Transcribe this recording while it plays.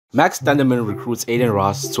Max Thunderman recruits Adin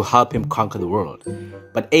Ross to help him conquer the world,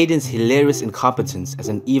 but Adin's hilarious incompetence as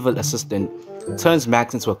an evil assistant turns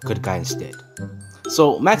Max into a good guy instead.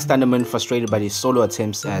 So Max Thunderman, frustrated by these solo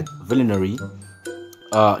attempts at villainy,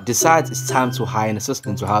 decides it's time to hire an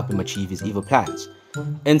assistant to help him achieve his evil plans.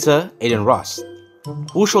 Enter Adin Ross,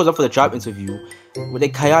 who shows up for the job interview with a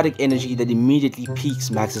chaotic energy that immediately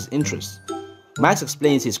piques Max's interest. Max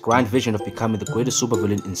explains his grand vision of becoming the greatest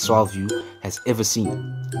supervillain in Solview has ever seen.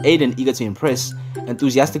 Adin, eager to impress,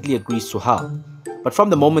 enthusiastically agrees to help. But from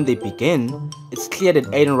the moment they begin, it's clear that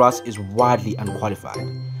Adin Ross is wildly unqualified.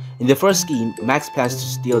 In their first scheme, Max plans to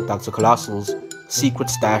steal Dr. Colossal's secret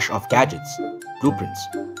stash of gadgets, blueprints.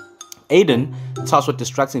 Adin, tasked with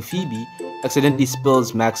distracting Phoebe, accidentally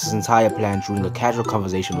spills Max's entire plan during a casual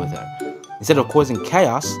conversation with her. Instead of causing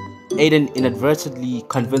chaos, Adin inadvertently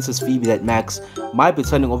convinces Phoebe that Max might be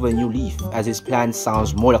turning over a new leaf, as his plan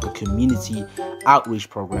sounds more like a community outreach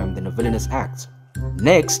program than a villainous act.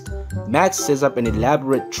 Next, Max sets up an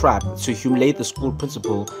elaborate trap to humiliate the school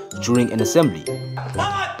principal during an assembly.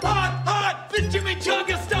 Hot, hot, hot! This Jimmy Chug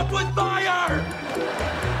is stuffed with fire!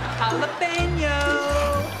 Jalapeno!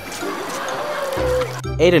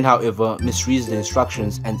 Adin, however, misreads the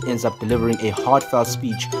instructions and ends up delivering a heartfelt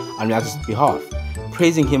speech on Max's behalf,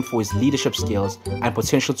 praising him for his leadership skills and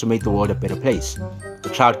potential to make the world a better place.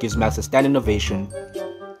 The crowd gives Max a standing ovation,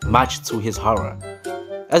 much to his horror.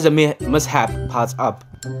 As the mishap piles up,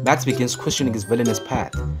 Max begins questioning his villainous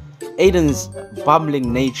path. Adin's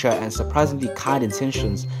bumbling nature and surprisingly kind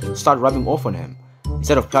intentions start rubbing off on him.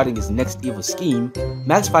 Instead of plotting his next evil scheme,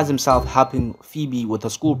 Max finds himself helping Phoebe with her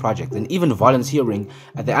school project and even volunteering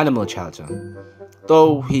at the animal shelter,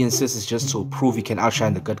 though he insists it's just to prove he can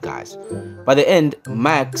outshine the good guys. By the end,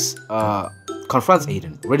 Max confronts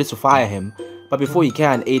Adin, ready to fire him, but before he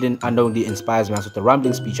can, Adin unknowingly inspires Max with a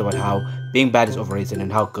rambling speech about how being bad is overrated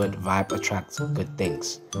and how good vibe attracts good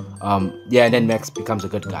things. And then Max becomes a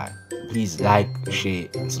good guy. Please like, share,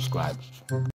 and subscribe.